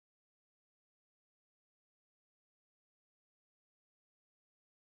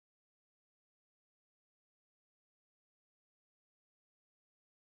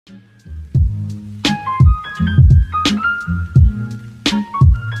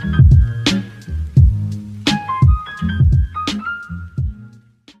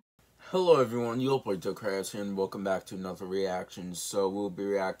Hello everyone, you'll play DylCraftZ and welcome back to another reaction. So we'll be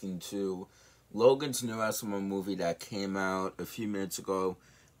reacting to Logan's new SML movie that came out a few minutes ago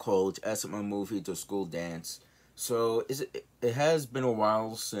called SML Movie The School Dance. So it has been a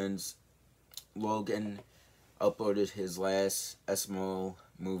while since Logan uploaded his last SML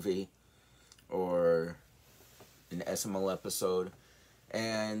movie or an SML episode,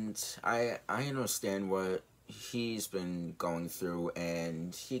 and I understand what he's been going through,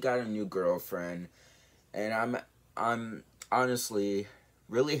 and he got a new girlfriend, and I'm honestly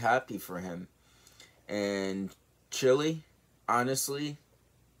really happy for him. And Chili, honestly,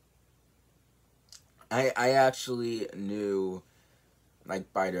 I actually knew,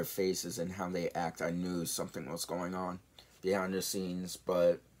 like, by their faces and how they act, I knew something was going on behind the scenes.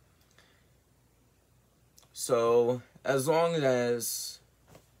 But so as long as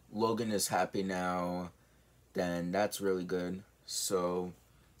Logan is happy now, then that's really good. So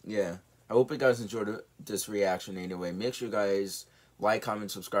yeah, I hope you guys enjoyed this reaction anyway. Make sure you guys like, comment,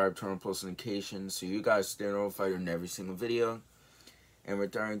 subscribe, turn on post notifications so you guys stay notified in every single video. And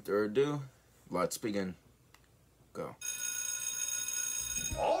without further ado, let's begin. Go.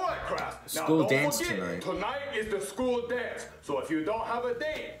 All right, Craft. School dance tonight. Tonight is the school dance. So if you don't have a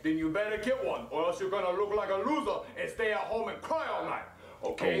date, then you better get one, or else you're gonna look like a loser and stay at home and cry all night.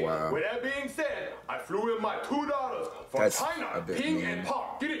 Okay, oh, wow. With that being said, I flew in my $2 from China, Ping and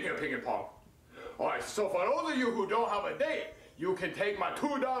Pong. Get in here, Ping and Pong. All right, so for those of you who don't have a date, you can take my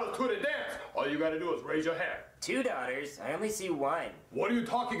 $2 to the dance. All you gotta do is raise your hand. $2? I only see one. What are you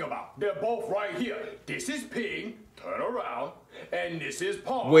talking about? They're both right here. This is Ping, turn around, and this is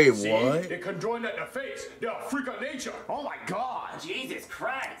Pong. Wait, see? what? They conjoined at the face. They're a freak of nature. Oh my God. Jesus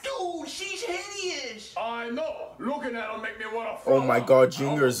Christ. Dude, she's hideous. I know. Looking at her make me want to. Oh my God,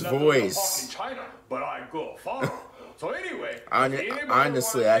 Junior's voice. In China, but I go far. So anyway,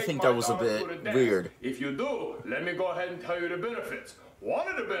 honestly, I think that was a bit weird. If you do, let me go ahead and tell you the benefits. One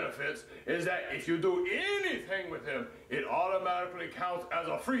of the benefits is that if you do anything with him, it automatically counts as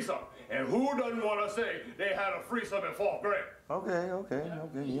a threesome. And who doesn't want to say they had a threesome in 4th grade? Okay,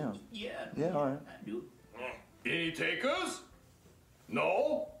 yeah, all right. I do. Any takers?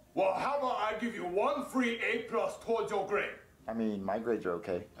 No? Well, how about I give you 1 free A+ towards your grade? I mean, my grades are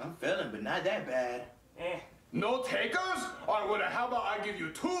okay. I'm failing, but not that bad. No takers? All right, well, then how about I give you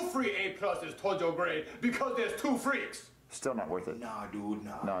 2 free A+ towards your grade because there's 2 freaks? Still not worth it. Nah, dude,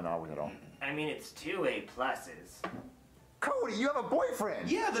 nah. No, not worth it at all. I mean, it's 2 A+. Cody, you have a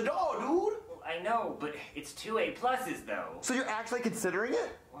boyfriend! Yeah, the dog, dude. I know, but it's 2 A+ though. So you're actually considering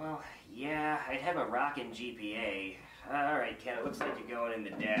it? Well, yeah, I'd have a rockin' GPA. Alright, Ken, it looks like you're going in the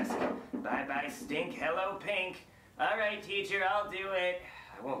desk. Bye-bye, Stink. Hello, Pink. Alright, teacher, I'll do it.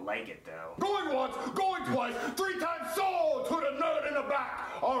 I won't like it, though. Going once, going twice, 3 times so to the nerd in the back.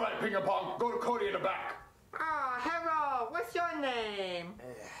 All right, Ping and Pong, go to Cody in the back. Hello, what's your name?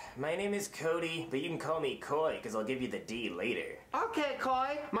 My name is Cody, but you can call me Coy, because I'll give you the D later. Okay,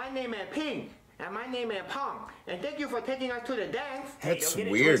 Coy, my name is Ping, and my name is Pong, and thank you for taking us to the dance. That's hey, don't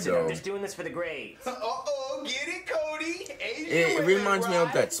get weird, it twisted. though. I'm just doing this for the grades. Uh-oh, get it, Cody? It reminds me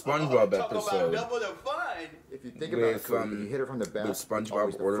of that SpongeBob episode. Double the fun. If you think about it, Cody, you hit her from the back. With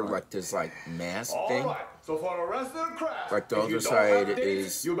SpongeBob ordered like this mask thing. All right, so for the rest of the class, like the other side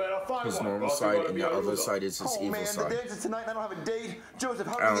is his normal side, and the other side is his evil side. The dance is tonight, and I don't have a date. Joseph,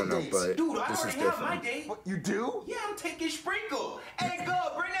 how I do don't know, dates? but Dude, I this is already have my different. date. What, you do? Yeah, I'm taking Sprinkle. Hey, go,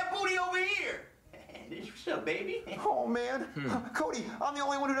 bring that booty over here. What's up, baby? Oh, man. Cody, I'm the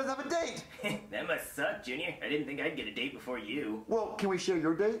only one who doesn't have a date. That must suck, Junior. I didn't think I'd get a date before you. Well, can we share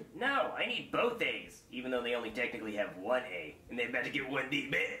your date? No, I need both A's, even though they only technically have 1 A, and they're about to get 1 D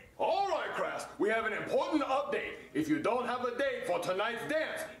bad. All right, class, we have an important update. If you don't have a date for tonight's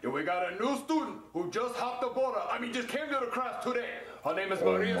dance, then we got a new student who just hopped the border. Just came to the class today. Her name is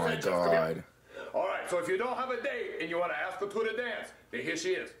Maria Sanchez. Oh my God. All right, so if you don't have a date and you want to ask her to the dance, then here she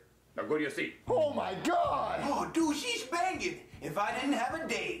is. Now go to your seat. Oh, my God. Oh, dude, she's banging. If I didn't have a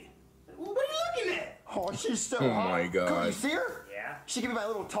date. What are you looking at? Oh, she's so Oh, hot. my God. Cody, you see her? Yeah? She gave me my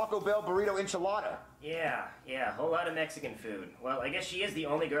little Taco Bell burrito enchilada. Yeah, a whole lot of Mexican food. Well, I guess she is the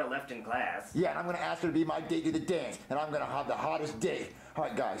only girl left in class. Yeah, and I'm going to ask her to be my date to the dance, and I'm going to have the hottest date. All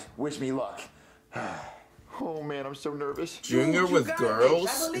right, guys, wish me luck. Oh, man, I'm so nervous. Junior Dude, with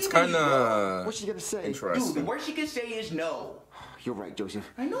girls? It's kind of What's she going to say? interesting. Dude, the worst she can say is no. You're right, Joseph.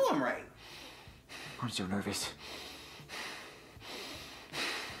 I know I'm right. I'm so nervous.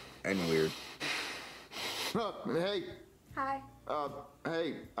 And weird. Hey. Hi.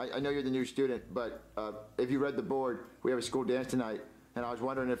 Hey, I know you're the new student, but if you read the board, we have a school dance tonight, and I was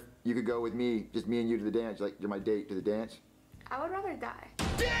wondering if you could go with me, just me and you to the dance, like you're my date to the dance. I would rather die.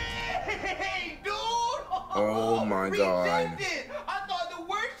 Dang, dude! Oh my God. Rejected. I thought the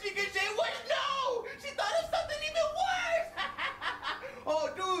worst she could say was no. She thought of something even worse. Oh,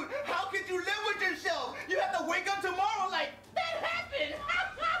 dude, how could you live with yourself? You have to wake up tomorrow like that happened.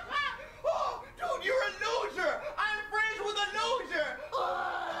 Oh, dude, you're a loser. I'm friends with a loser.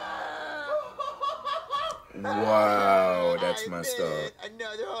 Wow, that's messed up.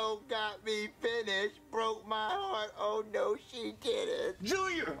 Another hoe got me finished. Broke my heart. Oh no, she didn't.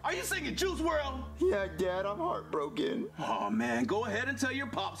 Junior, are you singing Juice WRLD? Yeah, Dad, I'm heartbroken. Oh man, go ahead and tell your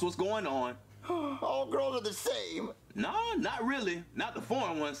pops what's going on. All girls are the same. No, not really. Not the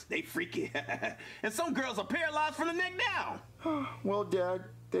foreign ones. They freaky. And some girls are paralyzed from the neck down. Well, Dad,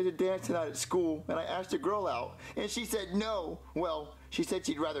 there's a dance tonight at school, and I asked a girl out, and she said no. Well, she said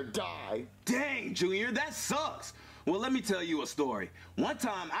she'd rather die. Dang, Junior, that sucks. Well, let me tell you a story. One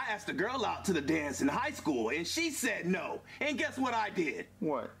time, I asked a girl out to the dance in high school, and she said no. And guess what I did?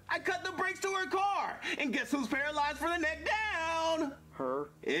 What? I cut the brakes to her car. And guess who's paralyzed from the neck down?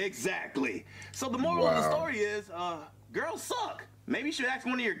 Her? Exactly. So the moral of the story is, girls suck. Maybe you should ask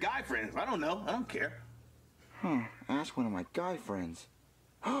one of your guy friends. I don't know. I don't care. Ask one of my guy friends.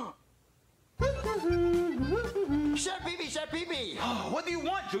 Chef Pee-Pee, Chef Pee-Pee! What do you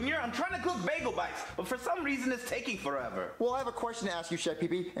want, Junior? I'm trying to cook bagel bites, but for some reason it's taking forever. Well, I have a question to ask you, Chef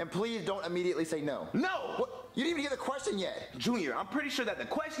Pee-Pee, and please don't immediately say no. No! What? You didn't even hear the question yet. Junior, I'm pretty sure that the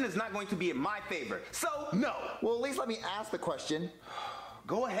question is not going to be in my favor, so no! Well, at least let me ask the question.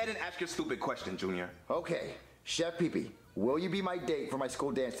 Go ahead and ask your stupid question, Junior. Okay, Chef Pee-Pee, will you be my date for my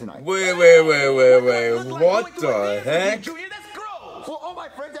school dance tonight? Wait. What the heck? Junior, that's gross! Well, all my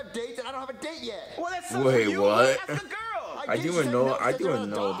friends have dates, and I don't have a date yet. Well, that's so Wait, you. what? Ask a girl! I didn't know that he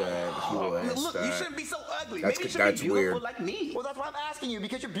was Look, you that. shouldn't be so ugly. That's- Maybe you should that's be beautiful weird. like me. Well, that's why I'm asking you,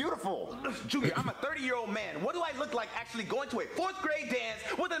 because you're beautiful. Junior, I'm a 30-year-old man. What do I look like actually going to a 4th grade dance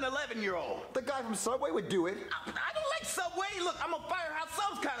with an 11-year-old? The guy from Subway would do it. I don't like Subway. Look, I'm a Firehouse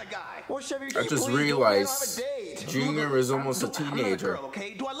Subs kind of guy. Well, Chef, I just realized Junior is almost a I'm not a teenager. girl,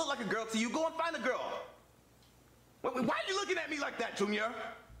 okay? Do I look like a girl to you? Go and find a girl. Why are you looking at me like that, Junior?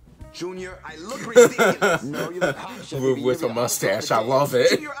 Junior, I look ridiculous. No, you look hot, Chef Pee-Pee. With You're a the hottest girl mustache, on I the love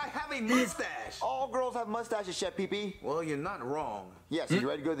dance. it. Junior, I have a mustache. All girls have mustaches, Chef Pee-Pee. Well, you're not wrong. Yes, you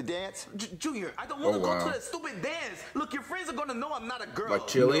ready to go to the dance? Junior, I don't want to Oh, go wow. to that stupid dance. Look, your friends are going to know I'm not a girl. Like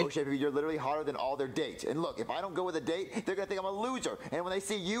Chili? No, Chef Pee-Pee, you're literally hotter than all their dates. And look, if I don't go with a date, they're gonna think I'm a loser. And when they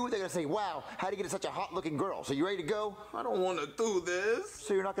see you, they're gonna say, wow, how'd you get such a hot-looking girl? So you ready to go? I don't want to do this.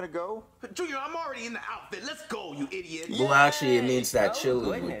 So you're not gonna go? Junior, I'm already in the outfit. Let's go, you idiot. Well, actually, it means that Oh,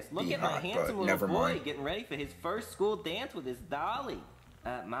 Chili goodness. would Look be at my hot, handsome but little never boy mind. getting ready for his first school dance with his dolly.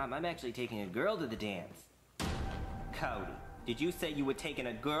 Mom, I'm actually taking a girl to the dance. Cody, did you say you were taking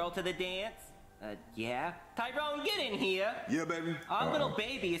a girl to the dance? Yeah? Tyrone, get in here. Yeah, baby. Our little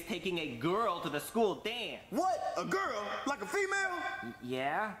baby is taking a girl to the school dance. What? A girl? Like a female?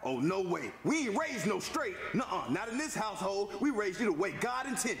 Yeah? Oh, no way. We ain't raised no straight. Nuh-uh. Not in this household. We raised you the way God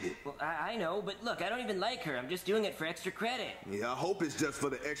intended. Well, I know, but look, I don't even like her. I'm just doing it for extra credit. Yeah, I hope it's just for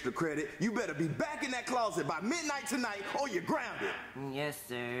the extra credit. You better be back in that closet by midnight tonight or you're grounded. Yes,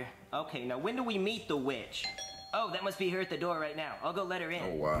 sir. Okay, now when do we meet the witch? Oh, that must be her at the door right now. I'll go let her in.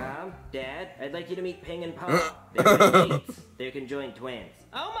 Oh, wow. Mom, Dad, I'd like you to meet Ping and Pong. They're my dates. They're conjoined twins.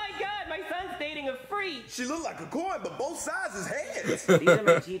 Oh my God, my son's dating a freak. She look like a coin, but both sides is heads. These are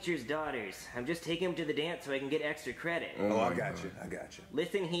my teacher's daughters. I'm just taking them to the dance so I can get extra credit. Oh, I got you. I got you.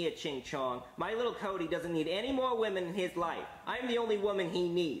 Listen here, Ching Chong. My little Cody doesn't need any more women in his life. I'm the only woman he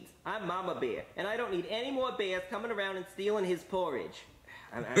needs. I'm Mama Bear, and I don't need any more bears coming around and stealing his porridge.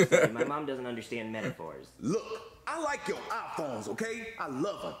 I'm sorry, my mom doesn't understand metaphors. Look, I like your iPhones, okay? I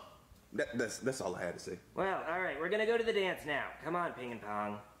love them. That's all I had to say. Well, all right, we're gonna go to the dance now. Come on, Ping and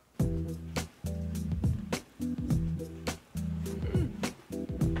Pong.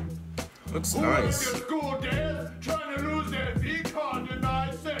 Looks Who nice. at your school dance trying to lose their V-Con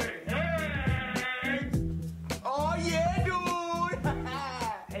tonight? Say, hey! Oh, yeah, dude.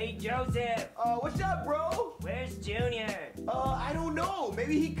 Hey, Joseph. What's up, bro? Where's Junior? I don't know.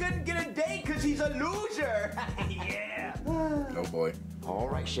 Maybe he couldn't get a date because he's a loser. Yeah. Oh boy. All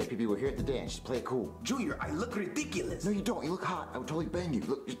right, Chef Pee-Pee, we're here at the dance. Just play it cool. Junior, I look ridiculous. No, you don't. You look hot. I would totally bang you.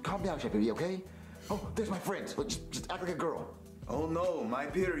 Look, just calm down, Chef Pee-Pee, okay? Oh, there's my friends. Look, just act like a girl. Oh, no, my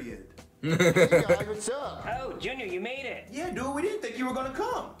period. Hey, guys, what's up? Oh, Junior, you made it. Yeah, dude, we didn't think you were going to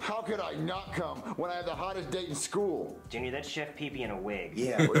come. How could I not come when I have the hottest date in school? Junior, that's Chef Pee-Pee in a wig.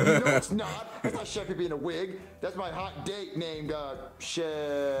 Yeah, Well, no, it's not. That's not Chef Pee-Pee in a wig. That's my hot date named,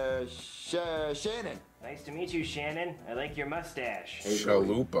 Shannon. Nice to meet you, Shannon. I like your mustache.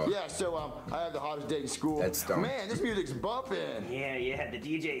 Chalupa. Yeah, so I have the hottest date in school. That's dumb. Man, this music's bumping. Yeah, the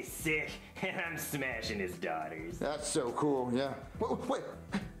DJ's sick, and I'm smashing his daughters. That's so cool, yeah. Wait,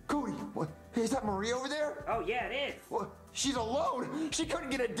 Cody, what? Is that Marie over there? Oh, yeah, it is. What? She's alone. She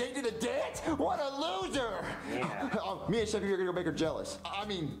couldn't get a date to the dance. What a loser! Yeah. Me and Chevy are gonna go make her jealous. I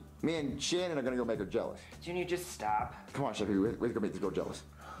mean, me and Shannon are gonna go make her jealous. Junior, just stop. Come on, Chevy, we're gonna make this girl jealous.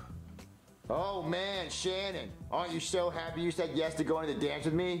 Oh man, Shannon, aren't you so happy you said yes to going to the dance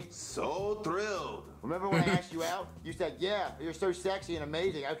with me? So thrilled. Remember when I asked you out? You said, yeah, you're so sexy and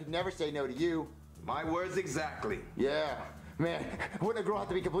amazing. I could never say no to you. My words exactly. Yeah. Man, wouldn't a girl have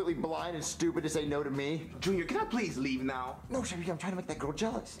to be completely blind and stupid to say no to me? Junior, can I please leave now? No, Chevy, I'm trying to make that girl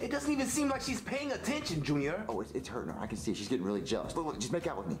jealous. It doesn't even seem like she's paying attention, Junior. Oh, it's hurting her. I can see she's getting really jealous. Look, just make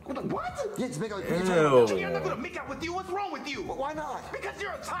out with me. What? Yeah, just make out with me. Ew. Junior, I'm not gonna make out with you. What's wrong with you? Why not? Because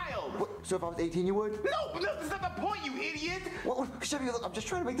you're a child. What, so if I was 18, you would? No, that's not the point, you idiot. What, Chevy, look, I'm just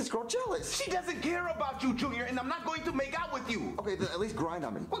trying to make this girl jealous. She doesn't care about you, Junior, and I'm not going to make out with you. Okay, then at least grind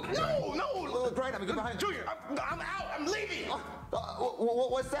on me. No. Look, grind on me. Go behind. Junior, I'm out. I'm leaving.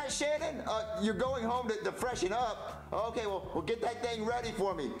 What's that, Shannon? You're going home to freshen up. Okay, well, get that thing ready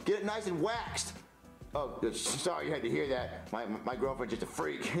for me. Get it nice and waxed. Oh, sorry you had to hear that. My girlfriend's just a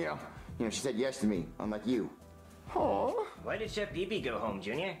freak, you know, she said yes to me, unlike you. Oh. Why did Chef Pee Pee go home,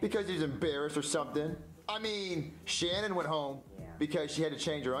 Junior? Because he's embarrassed or something. I mean, Shannon went home because she had to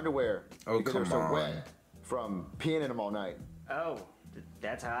change her underwear. Oh, because they were come so on. wet from peeing in them all night. Oh,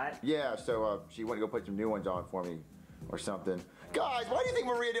 that's hot? Yeah, so she went to go put some new ones on for me or something. Guys, why do you think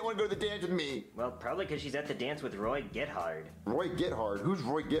Maria didn't want to go to the dance with me? Well, probably because she's at the dance with Roy Gethard. Roy Gethard? Who's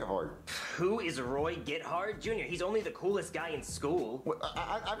Roy Gethard? Who is Roy Gethard? Junior, he's only the coolest guy in school. What,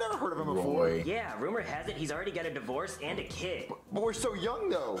 I've never heard of him before. Roy. Yeah, rumor has it he's already got a divorce and a kid. But we're so young,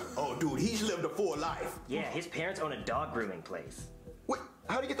 though. Oh, dude, he's lived a full life. Yeah, his parents own a dog grooming place. Wait,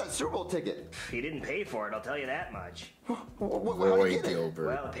 how'd he get that Super Bowl ticket? He didn't pay for it, I'll tell you that much. How'd Roy he get it? Gilbert.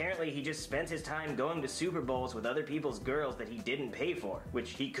 Well, apparently he just spent his time going to Super Bowls with other people's girls that he didn't pay for, which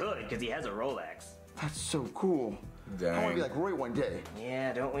he could because he has a Rolex. That's so cool. I want to Dang. be like Roy one day.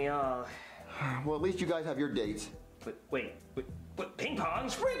 Yeah, don't we all? Well, at least you guys have your dates. Wait, what? Ping pong?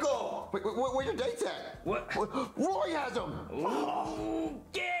 Sprinkle! Wait, where your dates at? What? Roy has them! Ooh,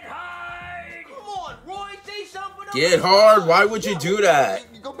 get hard! Come on, Roy, say something. Get hard. Why would you do that?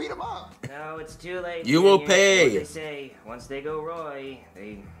 You go beat him up. No, it's too late. You will Junior. pay. What they say, once they go Roy,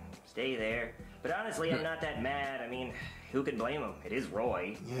 they stay there. But honestly, I'm not that mad. I mean, who can blame him? It is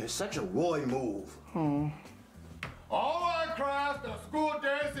Roy. Yeah, it's such a Roy move. All right, class, the school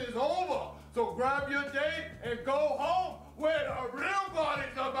dance is over. So grab your date and go home where the real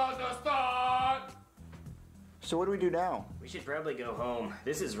party's about to start. So what do we do now? We should probably go home.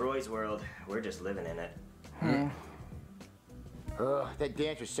 This is Roy's world. We're just living in it. Ugh, that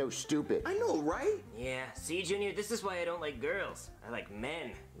dance was so stupid. I know, right? Yeah, see, Junior, this is why I don't like girls. I like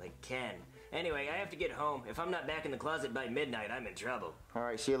men, like Ken. Anyway, I have to get home. If I'm not back in the closet by midnight, I'm in trouble. All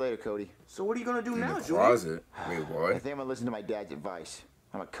right, see you later, Cody. So what are you gonna do now, In the Junior? closet. Wait, I what? think I'm gonna listen to my dad's advice.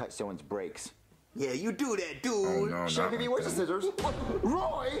 I'm gonna cut someone's brakes. Yeah, you do that, dude. Oh, no, Chevy, not where's the like scissors?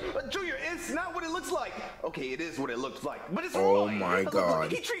 Roy! Junior, it's not what it looks like. Okay, it is what it looks like, but it's Oh Roy. my Look,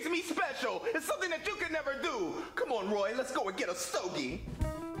 God. he treats me special. It's something that you could never do. Come on, Roy, let's go and get a stogie.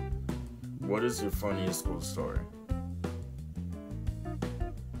 What is your funniest school story?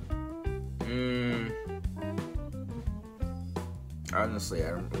 Honestly,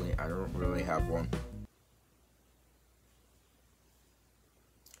 I don't really have one.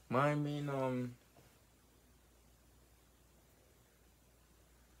 I mean,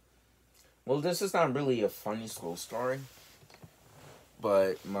 well, this is not really a funny school story,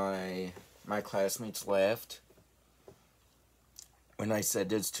 but my classmates laughed when I said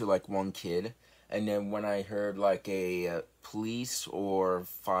this to like one kid, and then when I heard like a police or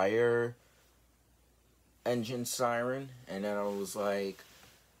fire engine siren, and then I was like,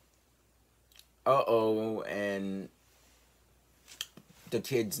 uh-oh, and the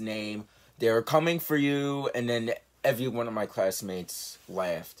kid's name, they're coming for you, and then every one of my classmates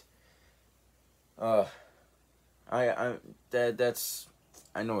laughed. I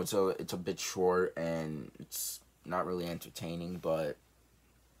know it's a bit short and it's not really entertaining, but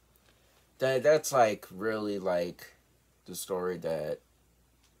that's like really like the story that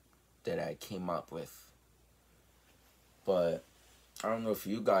I came up with. But I don't know if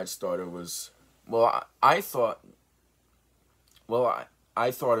you guys thought it was, well, I thought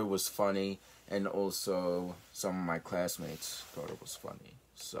it was funny, and also some of my classmates thought it was funny.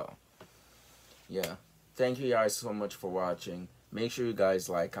 So, yeah. Thank you guys so much for watching. Make sure you guys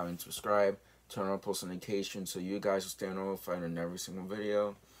like, comment, subscribe. turn on post notifications so you guys will stay notified in every single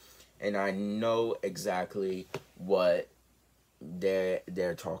video. And I know exactly what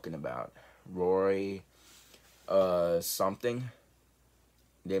they're talking about. Rory, something.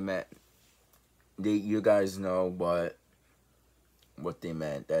 You guys know what they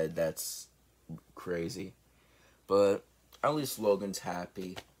meant. That's crazy. But at least Logan's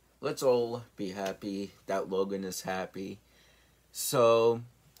happy. Let's all be happy that Logan is happy. So,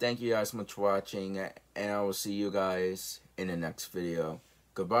 thank you guys so much for watching, and I will see you guys in the next video.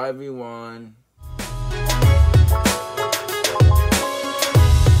 Goodbye, everyone.